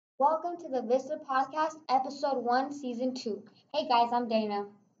Welcome to the Vista Podcast, Episode 1, Season 2. Hey guys, I'm Dana.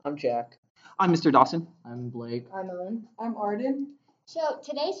 I'm Jack. I'm Mr. Dawson. I'm Blake. I'm Owen. I'm Arden. So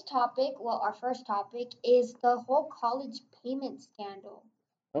today's topic, our first topic, is the whole college payment scandal.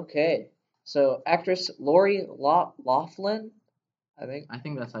 Okay. So actress Lori Laughlin, I think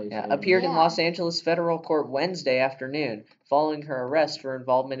that's how you say it. appeared in Yeah. Los Angeles federal court Wednesday afternoon following her arrest for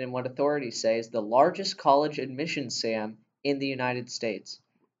involvement in what authorities say is the largest college admissions scam in the United States.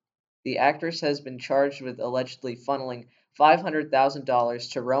 The actress has been charged with allegedly funneling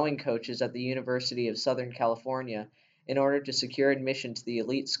 $500,000 to rowing coaches at the University of Southern California in order to secure admission to the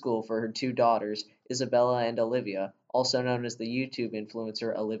elite school for her two daughters, Isabella and Olivia, also known as the YouTube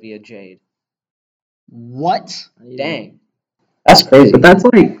influencer Olivia Jade. What? Dang. That's crazy. But that's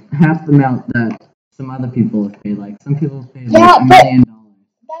like half the amount that some other people have paid. Like some people have paid Yeah, like $1 million.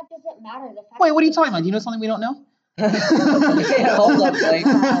 That doesn't matter. The fact Wait, what are you that- talking about? Do you know something we don't know? Yeah, hold up, Blake.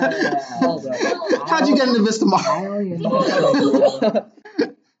 Hold up. How'd you get into Vistamar? I only know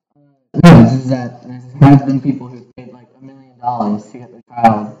this is that there has been people who paid like $1 million to get their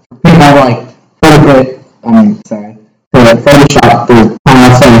child. People like to Photoshop the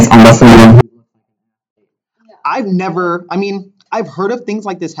child's face on the phone. I've heard of things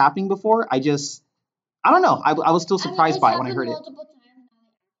like this happening before. I don't know. I was still surprised by it when I heard it. multiple times.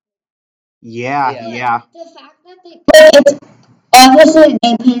 Yeah. The fact that it's obviously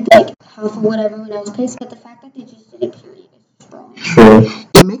they paid like half of what everyone else pays, but the fact that they just did it period is strong. True.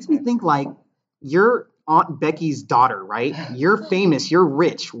 It makes me think like, you're Aunt Becky's daughter, right? You're famous. You're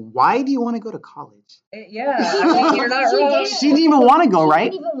rich. Why do you want to go to college? Yeah, I mean, you're not wrong. She didn't even want to go,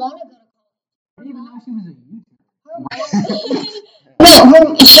 right? She didn't even want to go to I didn't even know she was a YouTuber.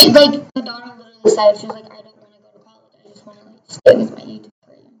 She like the daughter literally said she was like, I don't want to go to college. I just want to like stay with my YouTube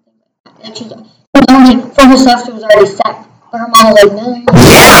career and things like that. And she's like, for herself, she was already set. But her mom was like, no.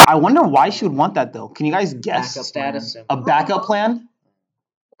 I wonder why she would want that though. Can you guys guess? Backup status symbol. A backup plan?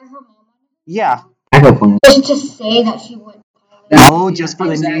 Her mom Yeah. Backup plan. just to say that she went to college. Oh, just for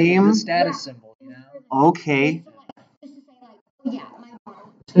the name? The status symbol, you know? Okay. Just to say like, oh yeah, my daughter.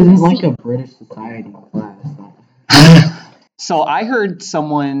 This is like a British society class. So I heard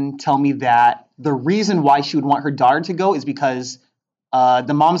someone tell me that the reason why she would want her daughter to go is because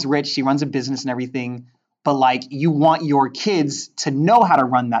the mom's rich, she runs a business and everything, but like you want your kids to know how to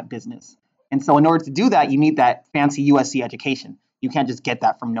run that business. And so in order to do that, you need that fancy USC education. You can't just get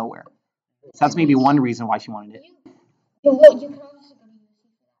that from nowhere. So that's maybe one reason why she wanted it. You can obviously go to USC.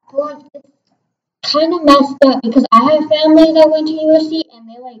 But like, it's kind of messed up because I have family that went to USC and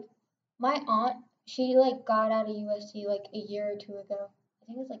they like, my aunt, she like got out of USC like a year or two ago. I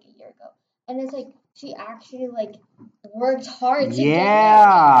think it was like a year ago. And it's like she actually like worked hard to get there.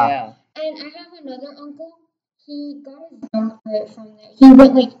 Yeah. And I have another uncle. He got his doctorate from there. He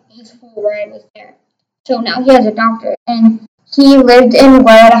went like his full ride was there. So now he has a doctorate. And he lived in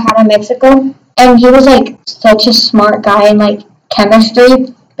Guadalajara, Mexico. And he was like such a smart guy in like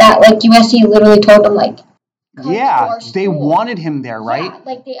chemistry that like USC literally told him like, come to Yeah, our they school. wanted him there, right? Yeah,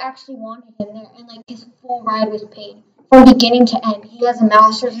 like they actually wanted him there, and like his full ride was paid from beginning to end. He has a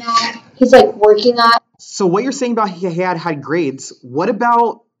master's now. He's like working on. So what you're saying about he had high grades, what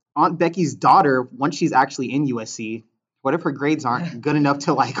about Aunt Becky's daughter once she's actually in USC? What if her grades aren't good enough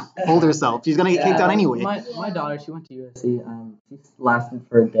to like hold herself? She's gonna get kicked out anyway. My daughter, she went to USC. She lasted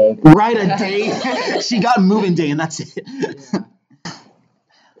for a day. Right, a day. She got moving day and that's it.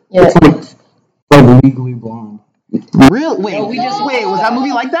 Yeah. It's like Legally Blonde. Real? Wait, No, we just- wait, was that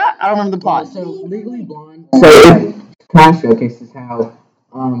movie like that? I don't remember the plot. So Legally Blonde. So it kind of showcases how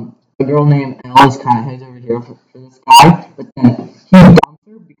a girl named Elle is kind of heads over here for this guy, but then he dumps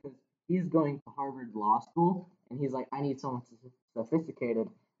her because he's going to Harvard Law School, and he's like, I need someone sophisticated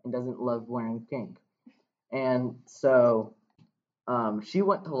and doesn't love wearing pink. And so she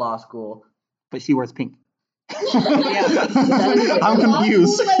went to law school. But she wears pink. Yeah. I'm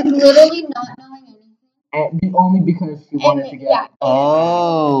confused. Like literally not knowing anything. And only because she wanted to get. Yeah.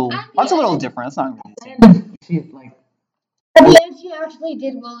 Oh, At the that's a little end- different. That's not really the same. And she like. At the end, she actually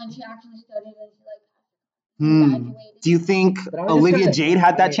did well, and she actually studied, and she like graduated. Do you think But I was just Olivia kinda- Jade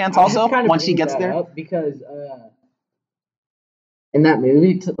had that chance I was just also kinda once she bringing gets that there? up because in that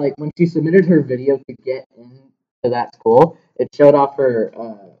movie, like when she submitted her video to get into that school, it showed off her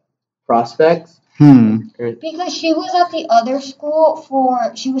prospects. Because she was at the other school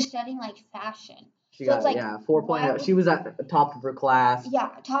she was studying like fashion. She So got it's like, 4.0. why- She was at the top of her class, Yeah,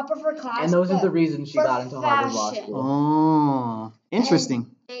 top of her class. and those are but the reasons she for got into Harvard Law fashion. School. Oh, interesting.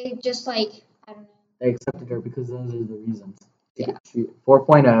 They just like, I don't know. They accepted her because those are the reasons. Yeah. She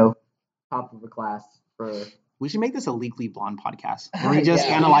 4.0, top of her class for We should make this a Legally Blonde podcast where we just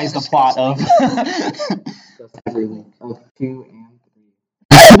Yeah, we analyze the just plot discuss of. Just every week of 2 and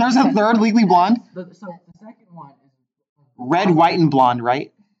 3. There's a third Legally Blonde. So the second one is Red, white, and blonde,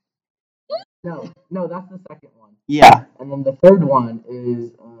 right? no, that's the second one. Yeah. And then the third one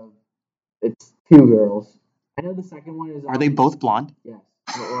is it's 2 girls. I know the second one is. Are they both blonde? Yes.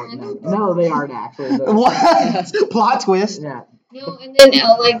 No, they aren't actually. What? Plot twist. Yeah. No, and then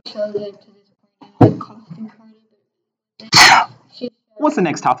Elle like shows it to this party, like costume party. She What's the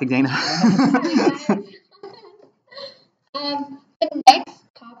next topic, Dana? The next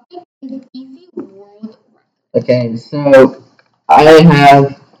topic is easy world record. Okay, so I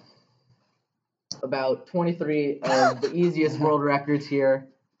have about 23 of the easiest world records here.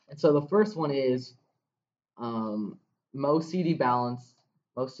 And so the first one is most CDs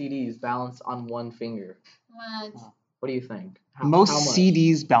balanced on one finger. What do you think? Most how much?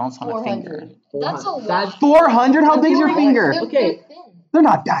 CDs bounce on a finger. 400. That's a lot. 400? How big's your finger? Okay. They're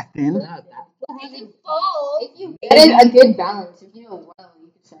not that thin. They're not that. If you fall, If you get a good balance, if you know well, you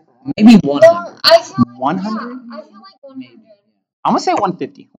can check that. Maybe no, 100. I feel like 100? Yeah, I feel like 100. I'm gonna say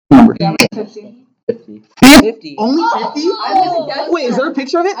 150. Number. Yeah, 50. 50. 50. Only Oh, 50? I was guessing. Wait, is there a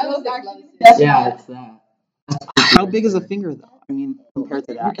picture of it? I was actually Yeah, it's that. How big is a finger though? I mean, compared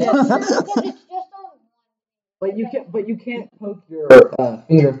to that. Because it's just on. But you can't poke your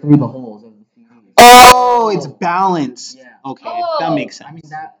finger through the holes of the CD. Oh, it's balanced. Yeah. Okay, that makes sense. I mean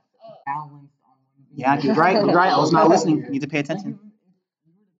that balanced on one Yeah, he's right. He's right. I was not listening. You need to pay attention.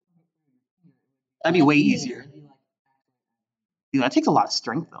 That'd be way easier. Dude, that takes a lot of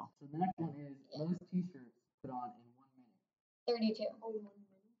strength though. So the next one is most t-shirts put on in 1 minute. 32.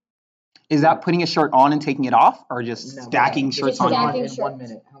 Is that putting a shirt on and taking it off, or just No, stacking just shirts Just on? stacking in shirts. 1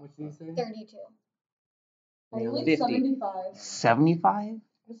 minute. How much did you say? 32. Any others? 50. 75. 75? I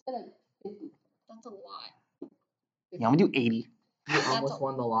said like 50. That's a lot. Yeah, I'm gonna do 80. You almost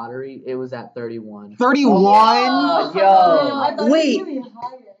won the lottery. It was at 31. 31? Oh, Yo. I thought Wait. it was gonna be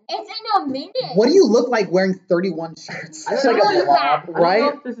higher. It's in a minute. What do you look like wearing 31 shirts? I It's don't like know a blob, I don't know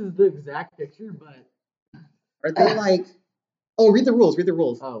right? if this is the exact picture, but Are they like... Oh, read the rules. Read the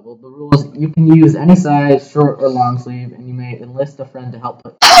rules. oh well. The rule is you can use any size, short or long sleeve, and you may enlist a friend to help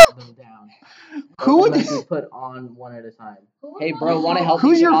put them down. Who would... They must be put on one at a time. Hey, bro, wanna help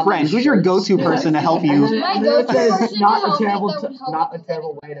Who's me put your on friend? these Who's your shirts? go-to person to help And you? then, My and then it go-to says person to not help a me terrible, that would help not a with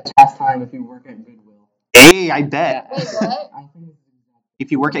terrible way to pass time if you work at Goodwill. Hey, I bet. Wait, what? I think this is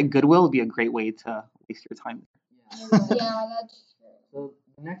If you work at Goodwill, it'd be a great way to waste your time. yeah. Yeah, that's true. So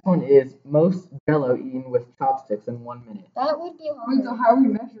the next one is most Jello eaten with chopsticks in 1 minute. That would be Wait, so hard. how are we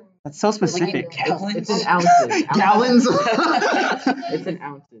measuring? That's so specific. It's in ounces. Gallons? It's in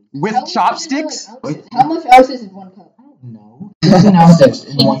ounces. With chopsticks? How much ounces is 1 cup? I don't know. 16 ounces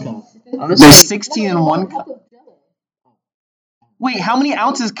in 1 cup. There's 16 in 1 cup. of Jell-O. Wait, how many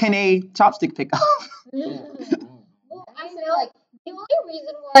ounces can a chopstick pick up? Well, I know the only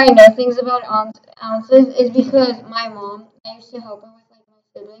reason why I know things about ounces is because my mom, I used to help her with like my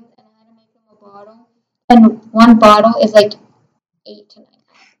siblings, and I had to make them a bottle, and one bottle is like 8 to 9 ounces.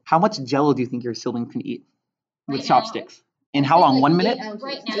 How much Jello do you think your sibling can eat with Right now? chopsticks? In how long? 1 minute?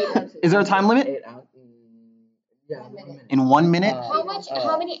 Right now. Is there a time limit? 8 ounces. Yeah, 1 minute. In 1 minute?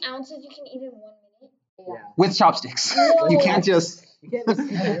 How many ounces you can eat in 1 minute? Yeah. With chopsticks. No. You can't just... You can't just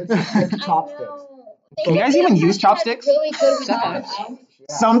pick I chopsticks. know. Do you guys even use chopsticks? Really good with Sometimes. chopsticks.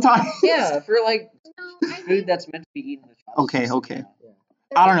 Yeah. Sometimes. Yeah, for like No, I food think that's meant to be eaten with chopsticks. Okay.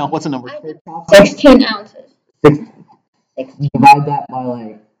 I don't know. What's the number? I For think chopsticks, 16 ounces. divide that by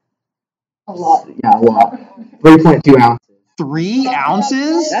like A lot. yeah, a lot. 3.2 ounces. 3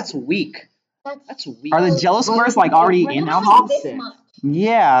 ounces? That's weak. That's weak. Are the Jello squares like already in Not ounces? this much.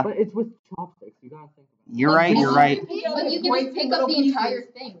 Yeah. But it's with chopsticks. You gotta think about it. You're right. You're right. But you can just pick up the entire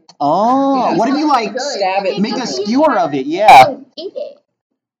thing. Oh, what if you like Stab it. make a skewer of it? Yeah. Eat it.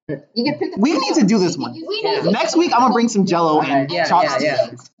 You can pick the We need to do this one. We Yeah. need to Next week, I'm gonna bring some Jello and Yeah,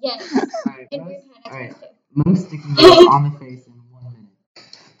 chopsticks. Yes. Alright, And most, we've had alright. it too. Most sticky notes on the face in 1 minute.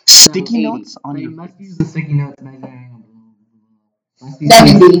 Sticky 80. notes on They your must face. use the sticky notes measuring. Must be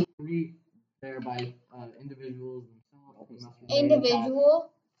 70. 3 there by individuals themselves. They must be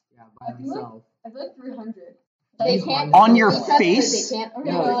Individual. Yeah, by themselves. I feel like 300. They can't. On your Because face? They can't.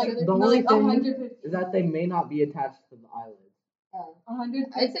 No, like, the only like thing 150. is that they may not be attached to the eyelids.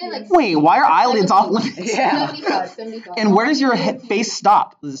 150. I'd say like Wait, why are eyelids off limits? Yeah. 75. And where does your face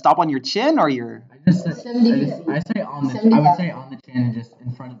stop? Does it stop on your chin or your I just said, 70. I say on the. I 75. would say on the chin and just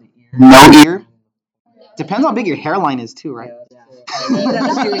in front of the ear. no ear? Depends how big your hairline is too, right? Yeah. I don't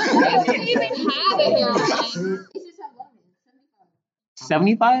even have a hairline. This is how long it is.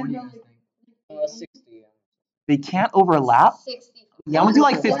 75. 75? What do you guys think? 60. They can't overlap? 60. Yeah, I'm gonna do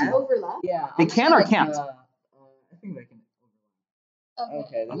like 50. Overlap? Yeah. They I'm can gonna or say, can't? I think they can. Okay.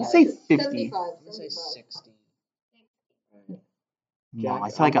 Okay, I'm then gonna say 50. 75. I'm gonna say 60. No, Jack I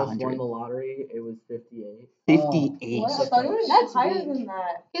feel like almost won 100. the lottery. It was 58. 58. What? So I thought it was That's higher big. than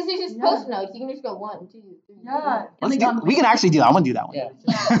that. Because there's just Yeah. post notes. You can just go 1, 2, 3. Yeah. Let's do, we can actually do that. I'm gonna do that one.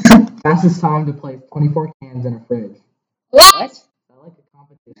 Yeah. Fastest time to place 24 cans in a fridge. What? Is that like a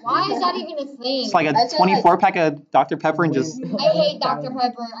competition? Why is that even a thing? It's like a I'd say 24 pack of Dr. Pepper and just. I hate Dr.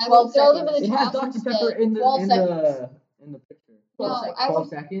 Pepper. I Well, would throw them in It the has trash Dr. Pepper instead. in the 12 in the picture. No, 12 seconds. I 12 would.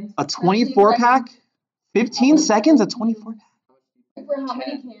 seconds. A 24 pack? 15 seconds? A 24 pack? For how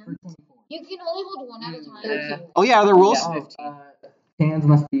many For cans? 24. You can only hold one at a time. 13. Oh, yeah, are there rules? Yeah. Oh, cans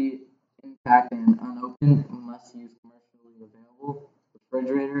must be intact and unopened. Must use commercially available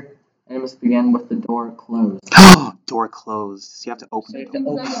refrigerator, and it must begin with the door closed. Door closed. So you have to open So you it. have to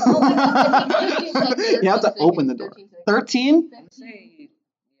open Oh my god, 13 seconds. You have to open the door. 13 seconds. 13? I'm gonna say,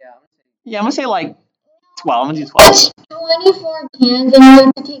 yeah, I'm gonna say. Yeah, I'm gonna say like 12. I'm gonna do 12. That's 24 cans and you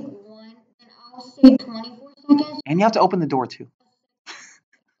have to take one. And I'll say 24 seconds. And you have to open the door too.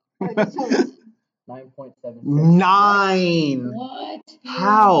 Alright, this one's 9.76. 9. What?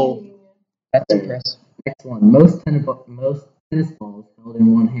 How? That's impressive. Next one. Most tennis balls held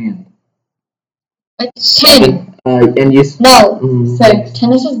in one hand. It's 10. And you. No, Mm. 6.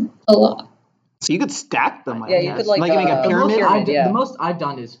 Tennis is a lot. So you could stack them, I Yeah, you guess. could, like, make a the pyramid. pyramid, yeah. The most I've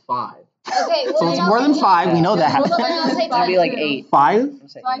done is 5. Okay, well, So then it's I'll more say than 10. 5. We know Yeah. that. Well, then I'll say It's gonna be like 10. 8. 5? I'm gonna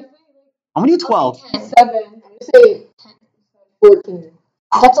say 8. I'm gonna do I'll 12. say 10. 7. I'm gonna say 14.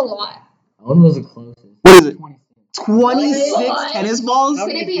 That's a lot. One was the closest. What is it? 26. 26 What? tennis balls? How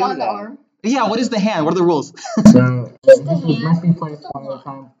Can do it you be do on the that? arm? Yeah, what is the hand? What are the rules? So Just the it must be hand. placed Just a one at a lot.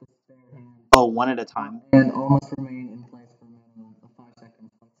 time with the spare hand. Oh, one at a time. And all must remain in place for a minimum of 5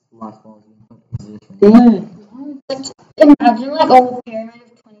 seconds once the last ball has been put in position. But imagine like a whole pyramid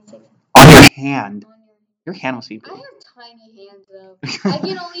of 26. On your hand. Your hand must be I big. have tiny hands though. I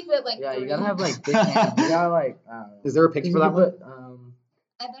can only fit like Yeah, 3. you gotta have like big hands. You gotta like. Is there a picture for that one?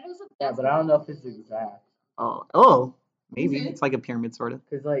 I bet it was a Yeah, but I don't know if it's exact. Oh, maybe. It's like a pyramid, sort of.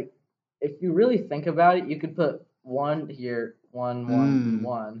 Because like, if you really think about it, you could put 1 here, 1, 1,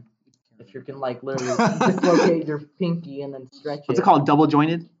 1. If you can like literally dislocate your pinky and then stretch What's it called? Double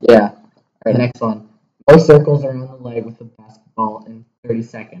jointed? Yeah. Alright, next one. Most circles around the leg with a basketball in 30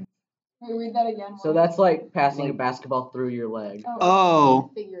 seconds. Wait, read that again. So that's like passing a basketball through your leg Oh.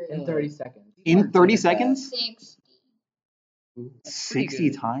 Figure it in out. 30 seconds. In 30 seconds? 6. 60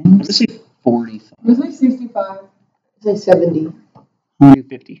 good. times? I'm gonna say 40. It was like 65. I say 70. I'm gonna do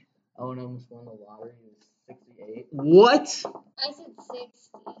 50. Owen almost won the lottery. It was 68. What? I said 60.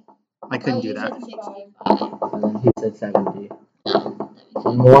 I couldn't Oh, do you that. said 65. And then he said 70. No.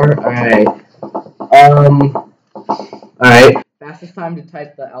 One more? Alright. Alright. Fastest time to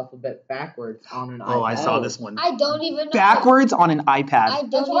type the alphabet backwards on an iPad. Oh, I saw this one. I don't even know. Backwards on an I iPad. That's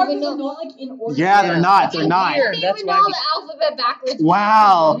don't hard even because they're know. not like in order. Yeah, they're not. I They're not. Weird. don't That's even why know I the alphabet backwards.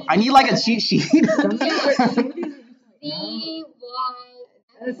 Wow. I need like a cheat sheet. Some of these are just like, C, Y,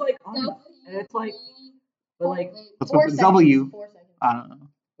 and it's like on, W, and it's like, but like, What's 4 the seconds. W? 4 seconds. I don't know.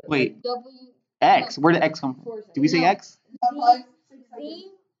 Wait, W, X. Where did X come from? 4 seconds. Did we say No. X?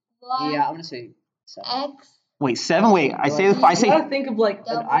 Z, Y, Yeah, I'm gonna say 7. X. Wait, 7? Wait, I say you say gotta think of like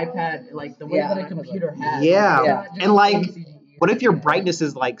an W. iPad, like the way Yeah, that a an iPad, computer like- has. Yeah. Like, it's not just And, like, ABCDE. what if your brightness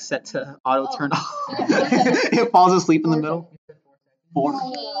is like set to auto turn off? Yeah, 4 seconds. It falls asleep in the middle. 4.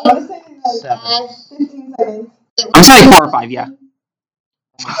 I was saying like 7. S. 15 seconds. I'm saying 4 or 5. Yeah.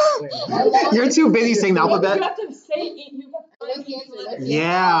 Wait, You're too busy saying the You alphabet. have to say it. You have to answer it.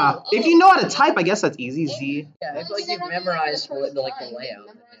 Yeah. If you know how to type, I guess that's easy. Z. Yeah, I feel like you've memorized the layout.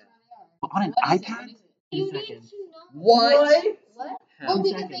 Yeah. But on an iPad? You 2 need seconds. to know. What? What? How? Well,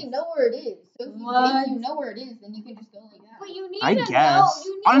 because they know where it is. So if What? you know where it is, then you can just go like that. But you need I to guess. know.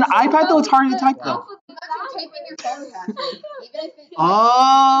 You On an need to iPad, though, it's know harder to the type, though. alphabet Imagine typing your phone password. Even if it's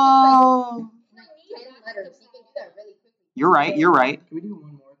Oh. like 10 letters, you can do that really quickly. You're right. You're right. Can we do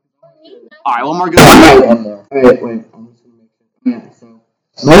one more? All right, one more good. One more. Wait. I'm just gonna make sure. Yeah. So,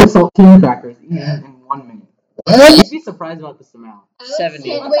 most saltine crackers eaten in 1 minute. You'd be surprised about this amount. 70.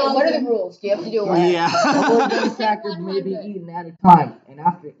 Wait, what are the rules? Do you have to do it? Only Yeah. one cracker may be eaten at a time, and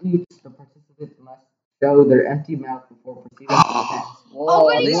after each, the participants must show their empty mouth before proceeding to the next. Whoa,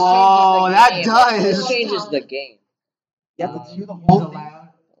 but this it's- Whoa, changes the that game. does. This changes the game. You have to chew the Use whole thing. aloud.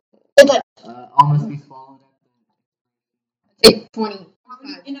 It's like All must be swallowed Take 20.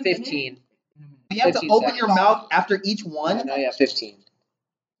 15. You have to 15 open seconds. your mouth after each one. No, yeah, 15.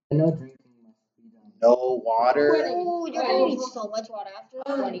 and no drinking must be done. No water. oh, you're gonna need so much water after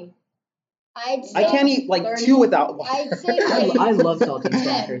that. 20. I'd say I can't eat like 30. 2 without I'd water. say I love saltine 10.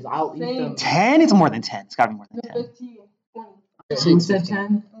 crackers. I'll eat them. 10? It's more than 10. It's gotta be more than 10. 15, 20. Who said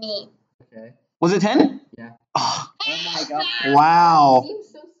 10? Me. Okay. Was it 10? Yeah. Oh, Oh my god. wow. Seems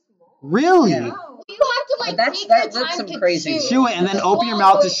so small. Really? Yeah. No, you have to like But that's- take that's your time some to crazy chew. Chew it and then open your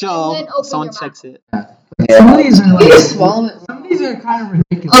mouth to show And then open someone your checks it. Some of these are You like just swallow it. some of these are kind of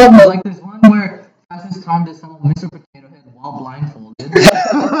ridiculous. Oh. Like there's one where fastest time to sell Mr. Potato Head while blindfolded.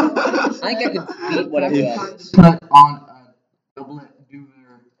 I think I could beat whatever that Fastest is. time to put on a doublet duvet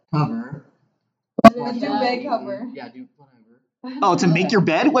cover. A duvet cover. Yeah, do whatever. Oh, to make your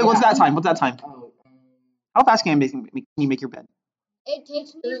bed? Wait, what's that time? What's that time? Oh, How fast can you make your bed? It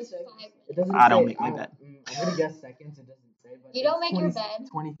takes me 30 5 seconds. minutes. it doesn't I don't say- make my bed. I'm gonna guess seconds. It doesn't say, but You don't it's make your 20 bed.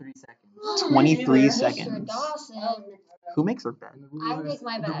 23 seconds. 23 Mr. seconds. Dawson. Who makes their bed? And the I rules make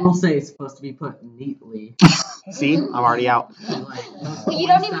my the bed. rules say it's supposed to be put neatly. See? I'm already out. Like, Well, you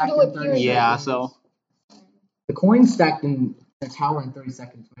don't even do it, period. Yeah, so. The coin stacked in a tower in 30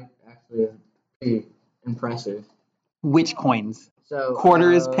 seconds might actually be impressive. Which coins? So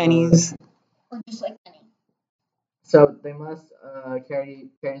Quarters, pennies. Or just like any. So they must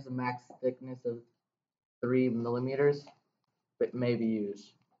carries a max thickness of 3 millimeters, but may be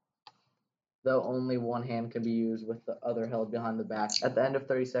used. Though only one hand can be used with the other held behind the back. At the end of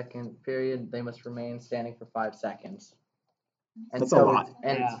 30-second period, they must remain standing for 5 seconds. And That's a so lot.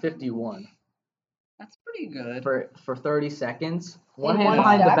 It's Yeah. 51 That's pretty good. for 30 seconds. In One hand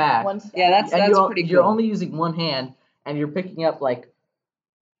behind the stack, back. one stack. Yeah, that's pretty You're cool. only using one hand, and you're picking up like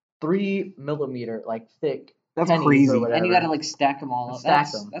 3 millimeter like thick. That's pennies crazy. Or whatever. And you gotta like stack them all up.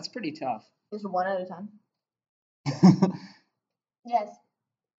 Stack them. That's pretty tough. Just one at a time. Yes.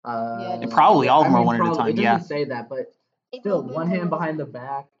 Yeah, Probably all of them are one at a probably- time, It doesn't yeah. say that, but It's still, open one to hand the behind the side.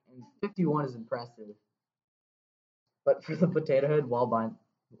 back, and 51 is impressive. But for the potato head wall bind,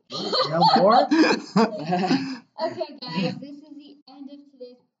 no more. Okay, guys, this is the end of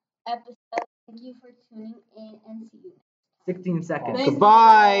today's episode. Thank you for tuning in and see you. 16 seconds. Thanks.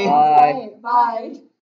 Goodbye. Bye. Bye.